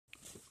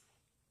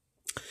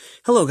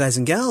Hello guys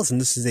and gals, and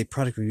this is a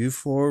product review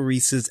for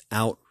Reese's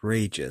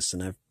Outrageous,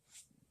 and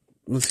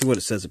let's see what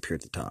it says up here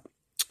at the top.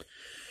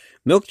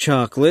 Milk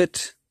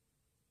chocolate,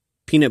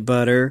 peanut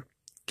butter,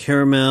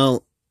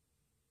 caramel,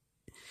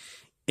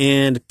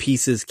 and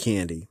Pieces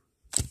candy.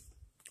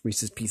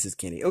 Reese's Pieces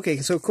candy. Okay,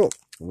 so cool.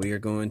 We are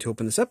going to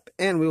open this up,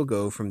 and we'll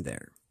go from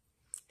there.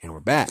 And we're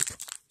back.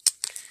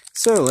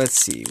 So let's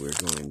see, we're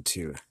going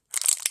to...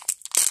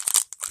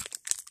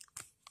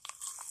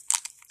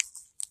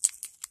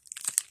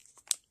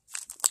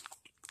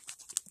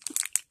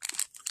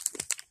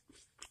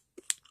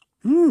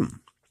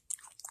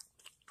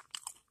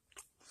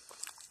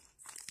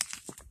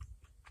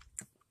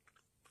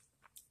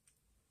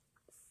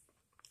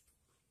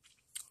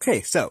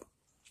 Okay, so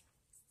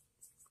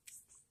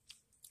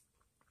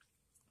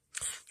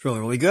it's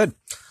really, really good.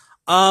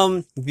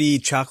 The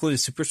chocolate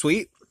is super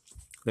sweet.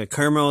 The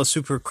caramel is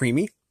super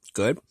creamy.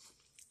 Good.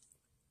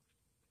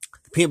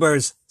 The peanut butter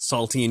is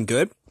salty and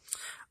good.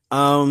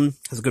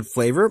 Has a good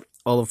flavor.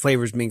 All the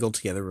flavors mingle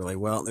together really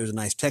well. There's a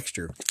nice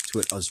texture to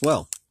it as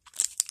well.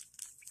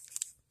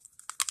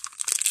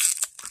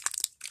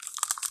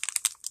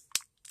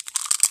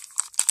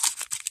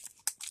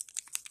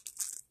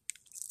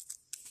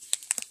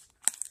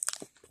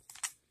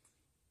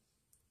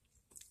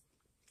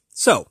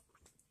 So,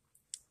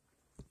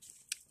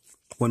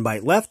 one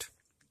bite left,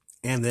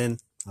 and then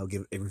I'll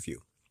give a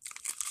review.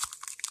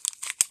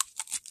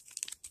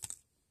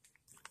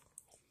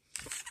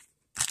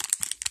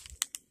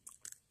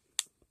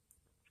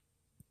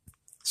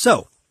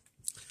 So,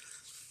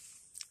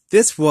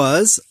 this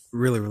was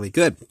really, really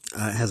good.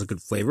 It has a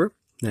good flavor,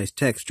 nice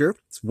texture.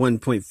 It's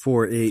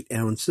 1.48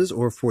 ounces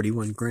or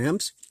 41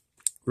 grams.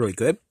 Really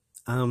good.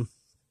 All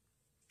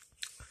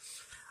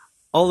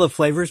the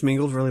flavors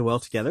mingled really well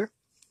together.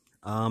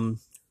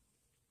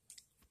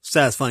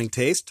 Satisfying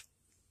taste.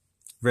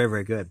 Very,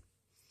 very good.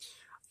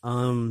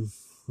 What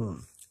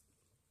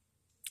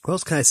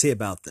else can I say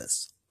about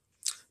this?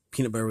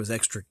 Peanut butter was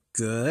extra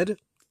good.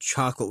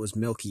 Chocolate was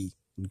milky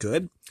and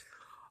good.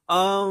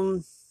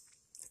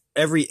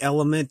 Every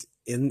element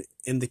in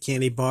the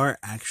candy bar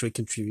actually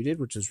contributed,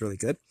 which is really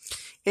good.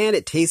 And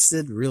it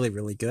tasted really,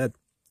 really good.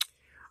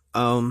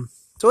 So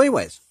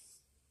anyways,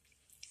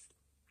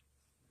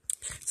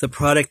 it's a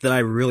product that I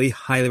really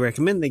highly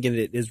recommend. Again,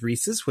 it is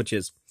Reese's, which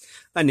is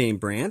a name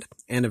brand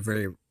and a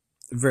very,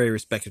 very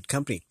respected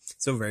company.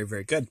 So very,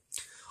 very good.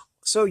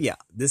 So yeah,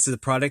 this is a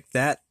product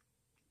that,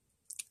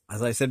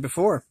 as I said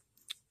before,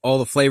 all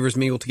the flavors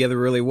mingle together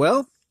really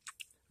well.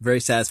 Very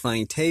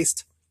satisfying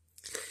taste.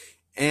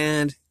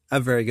 And a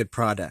very good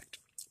product.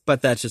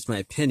 But that's just my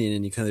opinion,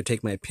 and you can either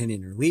take my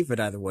opinion or leave it.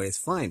 Either way is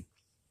fine.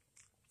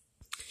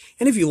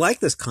 And if you like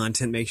this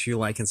content, make sure you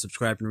like and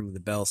subscribe and ring the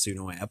bell so you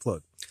know when I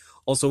upload.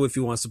 Also, if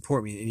you want to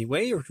support me in any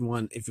way, or if you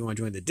want to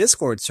join the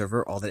Discord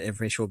server, all that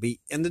information will be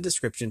in the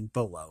description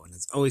below. And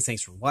as always,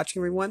 thanks for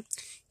watching, everyone.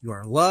 You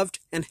are loved,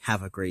 and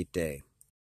have a great day.